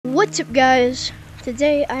What's up, guys?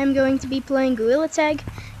 Today I am going to be playing Gorilla Tag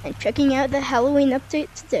and checking out the Halloween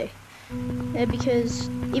update today. Because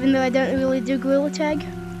even though I don't really do Gorilla Tag,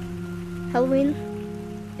 Halloween,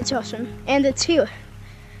 it's awesome. And it's here.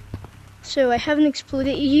 So I haven't explored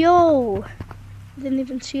it. Yo! Didn't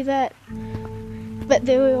even see that. But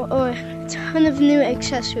there are a ton of new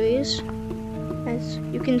accessories, as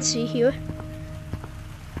you can see here.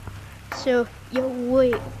 So, yo,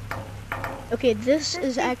 wait. Okay, this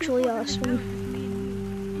is actually awesome.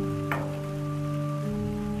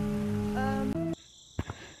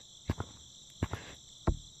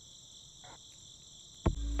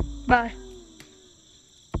 Bye.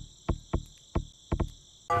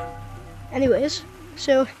 Anyways,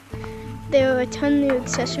 so there are a ton of new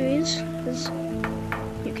accessories, as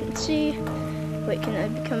you can see. Wait, can I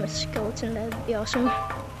become a skeleton? That'd be awesome.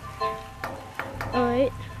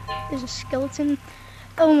 Alright, there's a skeleton.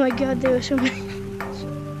 Oh my god, there are so many.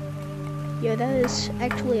 Yo, that is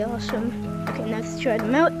actually awesome. Okay, now let's try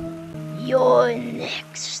them out. You're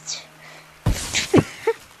next.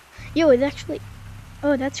 Yo, it actually...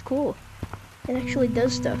 Oh, that's cool. It actually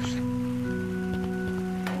does stuff.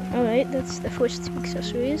 Alright, that's the first two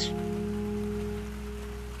accessories.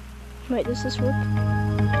 Wait, does this work?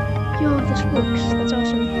 Yo, this works. That's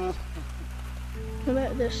awesome. What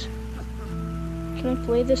about this? Can I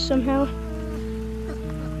play this somehow?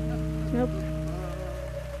 Nope.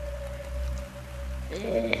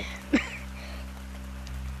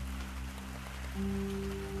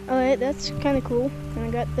 Alright, that's kind of cool. And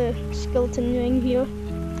I got the skeleton ring here.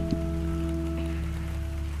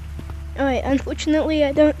 Alright, unfortunately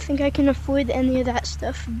I don't think I can afford any of that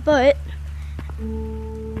stuff, but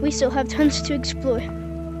we still have tons to explore.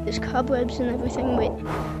 There's cobwebs and everything. Wait,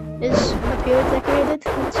 is up here decorated?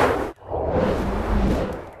 Let's see.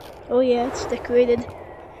 Oh yeah, it's decorated.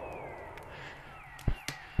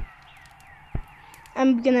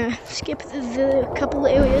 I'm gonna skip the couple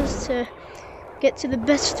areas to get to the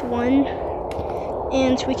best one,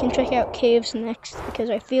 and we can check out caves next, because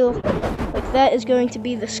I feel like that is going to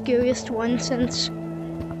be the scariest one, since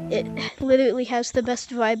it literally has the best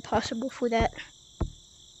vibe possible for that.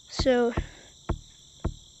 So,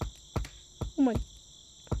 oh my,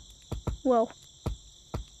 well,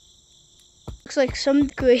 looks like some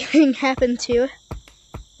great thing happened here.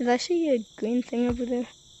 Did I see a green thing over there?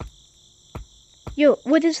 Yo,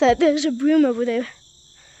 what is that? There's a broom over there.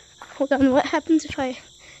 Hold on, what happens if I...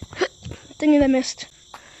 Dang it, I missed.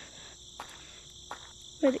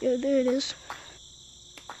 Where'd it go? There it is.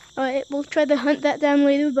 Alright, we'll try to hunt that down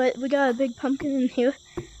later, but we got a big pumpkin in here.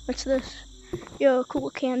 What's this? Yo, a cool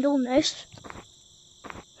candle, nice.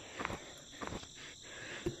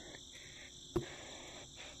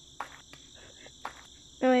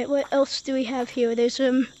 Alright, what else do we have here? There's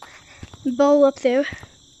a bowl up there.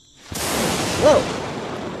 Whoa!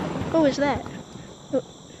 What was that? Oh,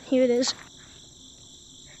 here it is.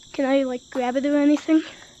 Can I, like, grab it or anything?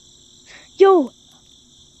 Yo!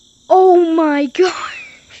 Oh my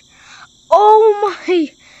gosh! Oh my!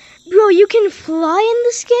 Bro, you can fly in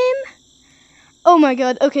this game? Oh my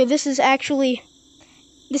god, okay, this is actually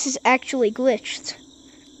glitched.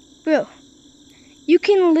 Bro, you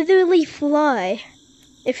can literally fly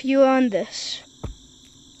if you're on this.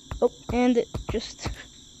 Oh, and it just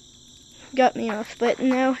got me off, but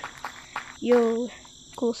now, yo,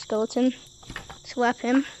 cool skeleton, slap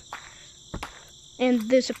him, and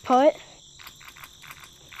there's a pot.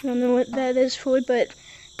 I don't know what that is for, but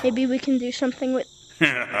maybe we can do something with...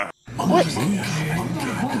 What?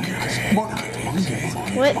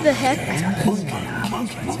 What the heck?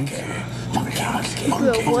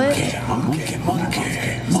 Bro, what?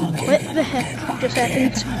 What the heck just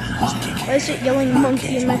happened? Why is it yelling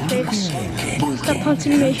monkey in my face? Stop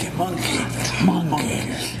hunting me.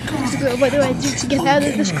 Bro, what do I do to get out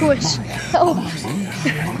of this course? Oh!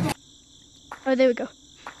 Oh, there we go.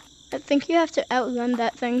 I think you have to outrun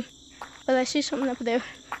that thing. But I see something up there.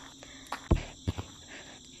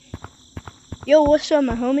 Yo, what's up,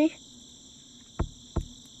 my homie?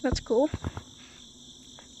 That's cool.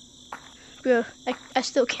 Bro, I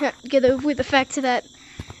still can't get over the fact that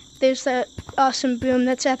there's that awesome broom.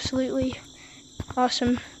 That's absolutely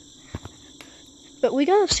awesome. But we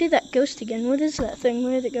gotta see that ghost again. What is that thing?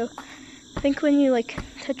 Where did it go? I think when you, like,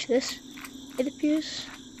 touch this, it appears.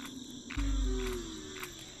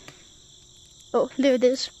 Oh, there it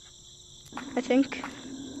is. I think.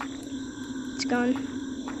 It's gone.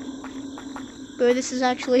 Bro, this is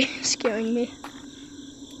actually scaring me.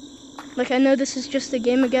 Like, I know this is just a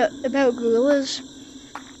game about gorillas.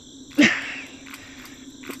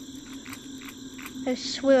 I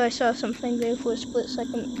swear I saw something there for a split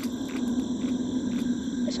second.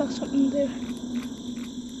 I saw saw something there.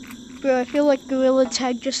 Bro, I feel like Gorilla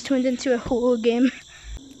Tag just turned into a horror game.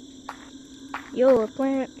 Yo, a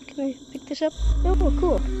plant. Can I pick this up? Oh,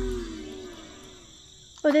 cool.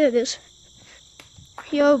 Oh, there it is.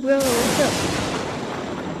 Yo, bro, what's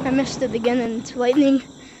up? I missed it again and lightning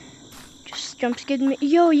just jump scared me.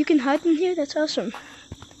 Yo, you can hide in here? That's awesome.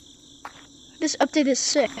 This update is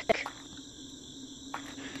sick.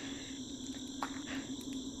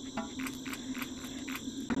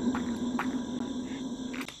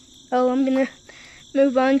 Oh, I'm gonna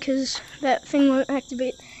move on because that thing won't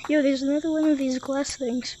activate. Yo, there's another one of these glass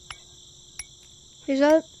things.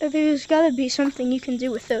 There's gotta be something you can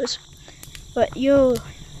do with those. But yo,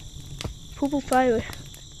 purple fire.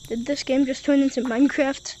 Did this game just turn into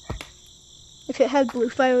Minecraft? If it had blue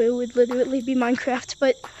fire, it would literally be Minecraft.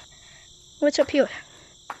 But what's up here?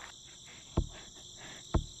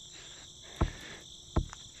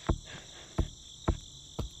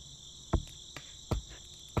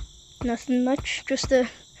 Nothing much, just a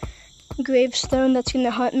gravestone that's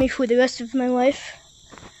gonna haunt me for the rest of my life.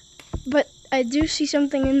 But I do see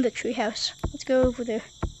something in the treehouse. Let's go over there.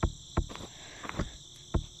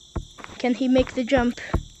 Can he make the jump?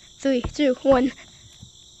 3, 2, 1.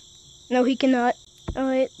 No, he cannot.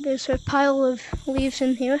 Alright, there's a pile of leaves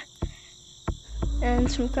in here.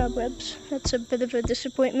 And some cobwebs. That's a bit of a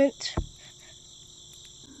disappointment.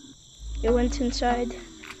 It went inside.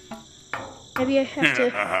 Maybe I have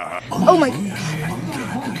to... Oh my...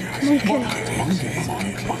 Monkey.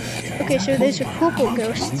 Okay, so there's a purple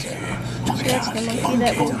ghost. So that's the monkey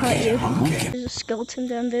that will haunt you. There's a skeleton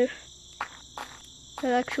down there.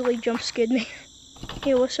 That actually jump scared me.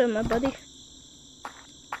 Hey, what's up, my buddy?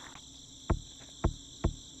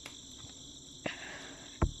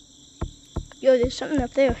 Yo, there's something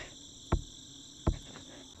up there.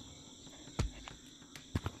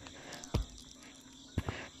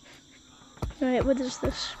 Alright, what is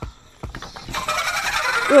this?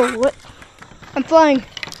 Whoa, what? I'm flying!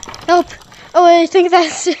 Help! Oh, I think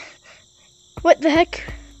that's... What the heck?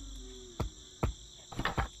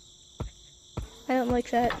 I don't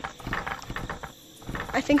like that.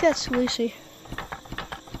 I think that's Lucy.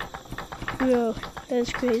 Whoa, that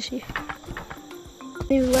is crazy.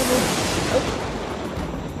 New level. Oh.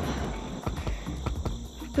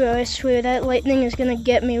 Bro, I swear that lightning is gonna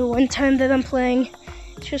get me one time that I'm playing.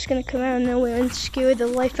 It's just gonna come out of nowhere and scare the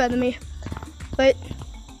life out of me. But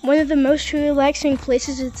one of the most relaxing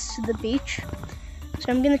places is the beach. So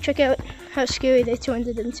I'm gonna check out how scary they turned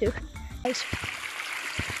it into. Nice.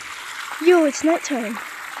 Yo, it's nighttime.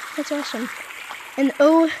 That's awesome. And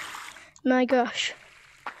oh my gosh.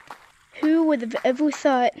 Who would have ever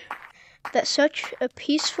thought that such a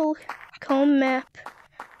peaceful, calm map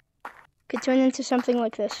could turn into something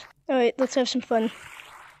like this? Alright, let's have some fun.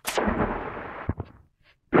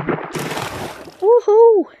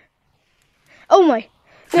 Woohoo! Oh my!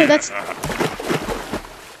 No, that's...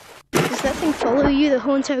 Does that thing follow you the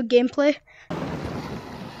whole entire gameplay?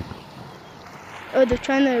 Oh, they're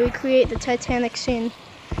trying to recreate the Titanic scene.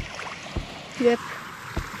 Yep.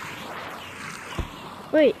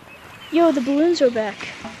 Wait. Yo, the balloons are back.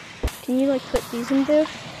 Can you, like, put these in there?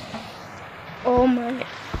 Oh my.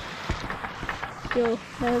 Yo,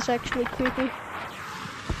 that was actually creepy.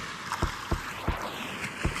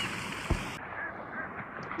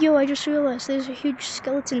 Yo, I just realized there's a huge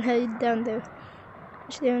skeleton head down there.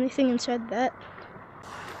 Is there anything inside that?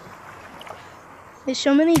 There's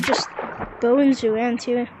so many just bones around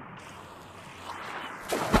here.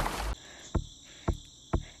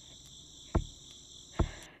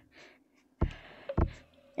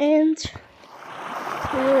 And...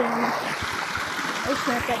 oh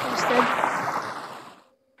snap, that guy's dead.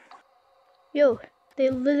 Yo, they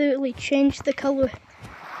literally changed the color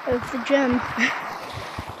of the gem.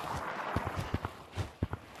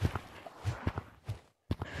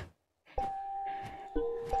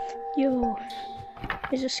 Yo,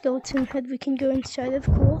 there's a skeleton head we can go inside of.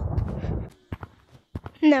 Cool.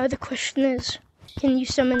 Now the question is, can you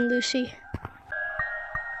summon Lucy?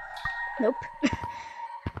 Nope.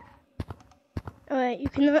 Alright, you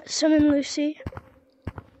cannot summon Lucy.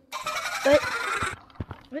 But...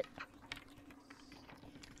 What?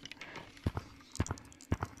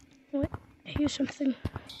 What? I hear something.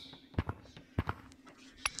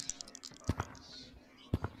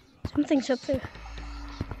 Something's up there.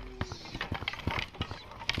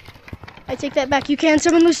 I take that back. You can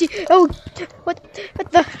summon Lucy. Oh, what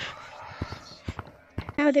the?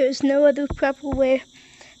 Now there is no other proper way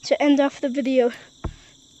to end off the video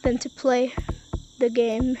than to play the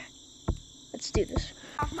game. Let's do this.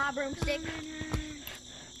 Off my broomstick.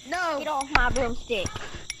 No. Get off my broomstick.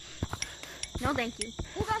 No, thank you.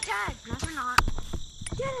 tag. No, we're not.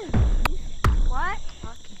 Yeah. What?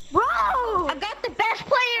 Okay. Bro! I got the best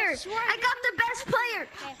player! I got the best player!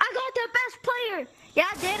 I got the best player! Yeah,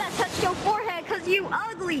 I did. I touched your forehead because you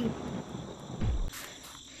ugly.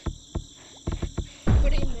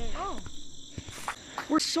 Put it in there. Oh.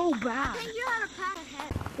 We're so bad. I think you had a pat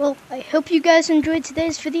ahead. Well, I hope you guys enjoyed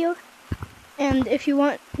today's video. And if you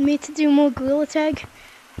want me to do more gorilla tag,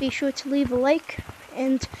 be sure to leave a like.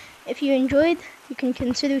 And if you enjoyed, you can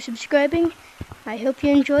consider subscribing. I hope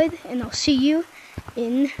you enjoyed, and I'll see you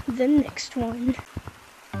in the next one.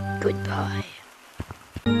 Goodbye.